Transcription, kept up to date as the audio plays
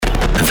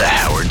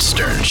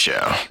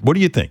Show. What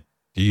do you think?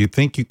 Do you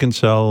think you can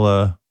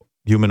sell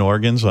human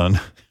organs on?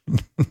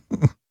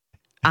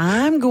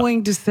 I'm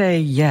going to say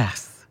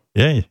yes.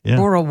 Yeah.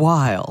 For a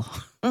while.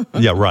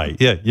 Yeah, right.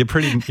 Yeah, you're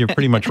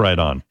pretty much right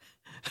on.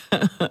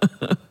 There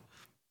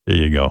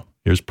you go.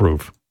 Here's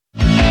proof.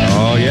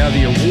 Oh, yeah,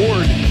 the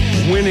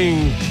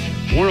award-winning,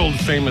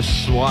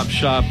 world-famous Swap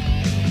Shop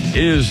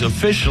is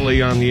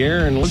officially on the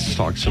air, and let's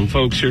talk to some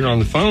folks here on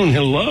the phone.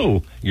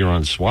 Hello, you're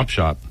on Swap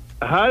Shop.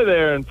 Hi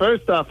there, and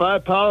first off, I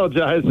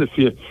apologize if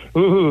you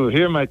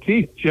hear my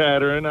teeth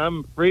chattering.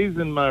 I'm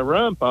freezing my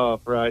rump off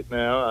right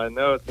now. I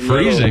know it's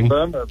freezing.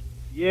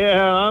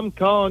 Yeah, I'm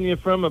calling you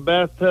from a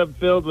bathtub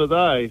filled with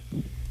ice.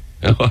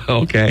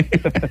 Okay.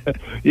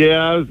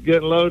 Yeah, I was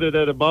getting loaded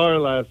at a bar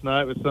last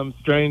night with some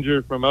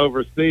stranger from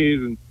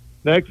overseas, and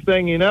next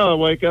thing you know, I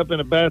wake up in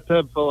a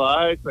bathtub full of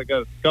ice. I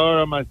got a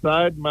scar on my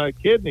side, and my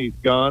kidney's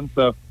gone.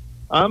 So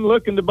I'm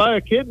looking to buy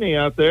a kidney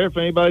out there if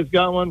anybody's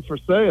got one for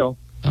sale.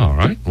 All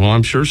right. Well,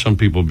 I'm sure some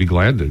people would be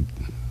glad to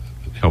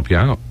help you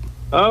out.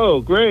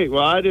 Oh, great.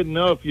 Well, I didn't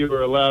know if you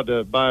were allowed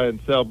to buy and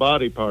sell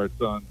body parts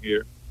on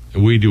here.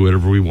 We do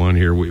whatever we want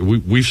here.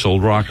 We've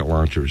sold rocket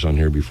launchers on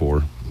here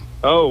before.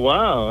 Oh,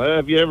 wow.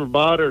 Have you ever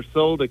bought or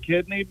sold a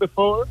kidney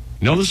before?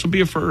 No, this will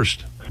be a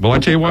first. Well, I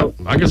tell you what,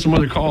 I got some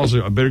other calls.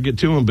 I better get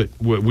to them, but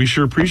we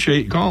sure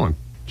appreciate you calling.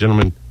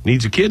 Gentleman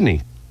needs a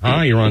kidney.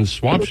 Hi, you're on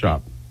Swap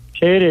Shop.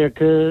 Hey there,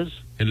 cuz.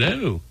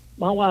 Hello.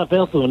 My wife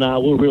Ethel and I,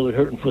 we're really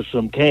hurting for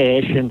some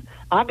cash, and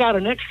I got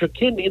an extra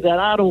kidney that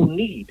I don't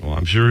need. Well,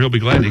 I'm sure he'll be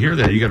glad to hear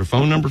that. You got a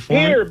phone number for me?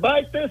 Here,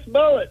 bite this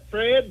bullet,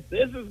 Fred.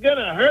 This is going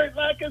to hurt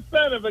like a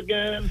son of a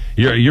gun.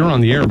 You're on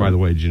the air, by the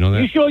way. Did you know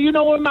that? You sure you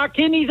know where my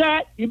kidney's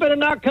at? You better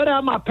not cut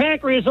out my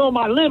pancreas or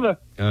my liver.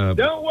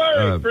 Don't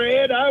worry,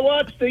 Fred. I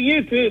watched the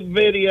YouTube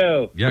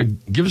video. Yeah,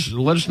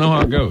 let us know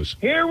how it goes.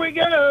 Here we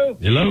go.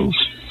 Hello?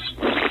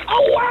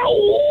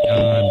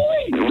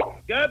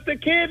 Got the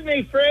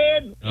kidney,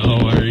 Fred.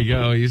 Oh, there you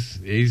go.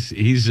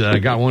 He's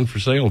got one for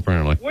sale,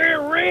 apparently.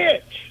 We're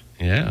rich.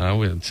 Yeah,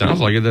 it sounds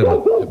like it, doesn't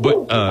it?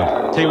 But,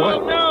 tell you what.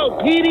 Oh,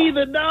 no. Petey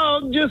the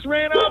dog just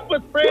ran off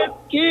with Fred's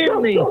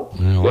kidney.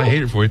 Well, I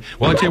hate it for you.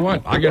 Well, I tell you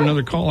what. I got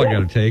another call I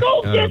got to take.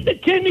 Go get the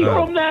kidney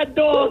from that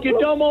dog, you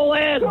dumb old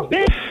ass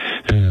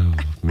bitch. Oh,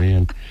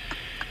 man.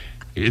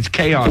 It's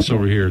chaos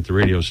over here at the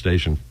radio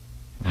station.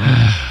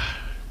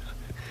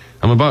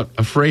 I'm about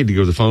afraid to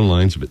go to the phone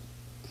lines, but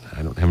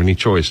I don't have any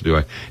choice, do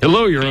I?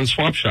 Hello, you're on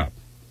Swap Shop.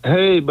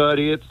 Hey,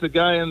 buddy, it's the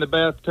guy in the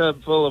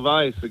bathtub full of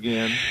ice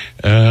again.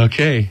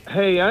 Okay.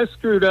 Hey, I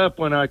screwed up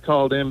when I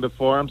called in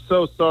before. I'm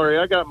so sorry.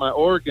 I got my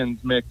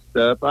organs mixed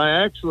up.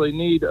 I actually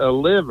need a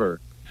liver.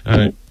 All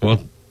right.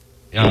 Well,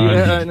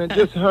 yeah, and then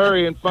just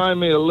hurry and find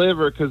me a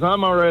liver because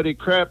I'm already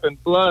crapping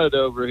blood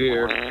over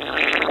here.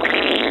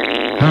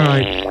 All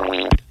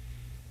right.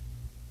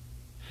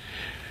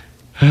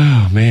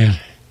 Oh, man.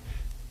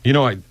 You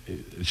know,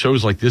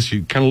 shows like this,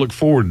 you kind of look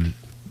forward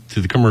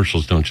to the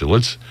commercials, don't you?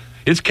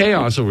 It's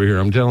chaos over here,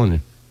 I'm telling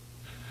you.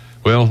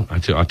 Well, I'll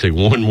take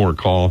one more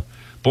call.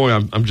 Boy,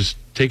 I'm just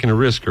taking a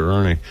risk here,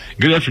 aren't I?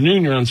 Good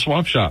afternoon, you're on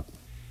Swap Shop.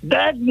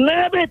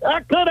 Dagnabbit,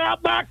 I cut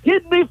out my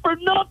kidney for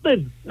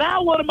nothing.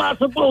 Now what am I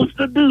supposed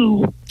to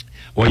do?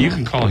 Well, you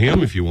can call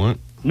him if you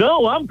want.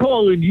 No, I'm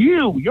calling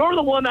you. You're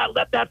the one that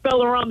let that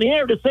fella on the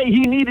air to say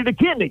he needed a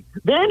kidney.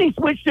 Then he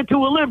switched it to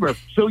a liver.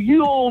 So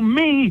you owe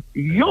me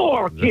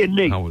your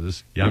kidney. How was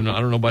this? Yeah, I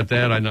don't know about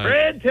that. I know.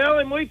 Fred, tell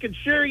him we could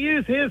sure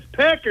use his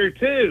pecker,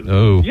 too.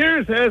 Oh.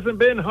 Yours hasn't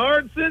been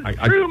hard since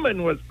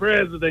Truman was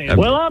president.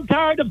 Well, I'm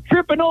tired of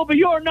tripping over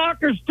your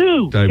knockers,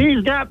 too.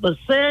 He's got the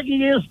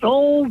saggiest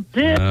old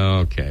tip.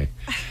 Okay.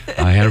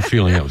 I had a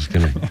feeling I was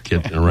going to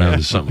get around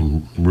to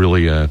something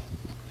really,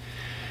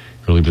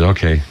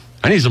 okay.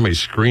 I need somebody to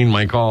screen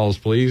my calls,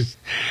 please.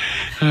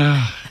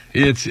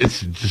 It's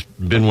just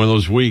been one of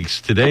those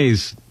weeks.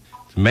 Today's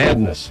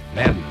madness.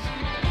 And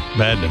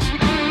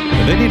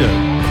they need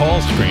a call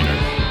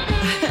screener.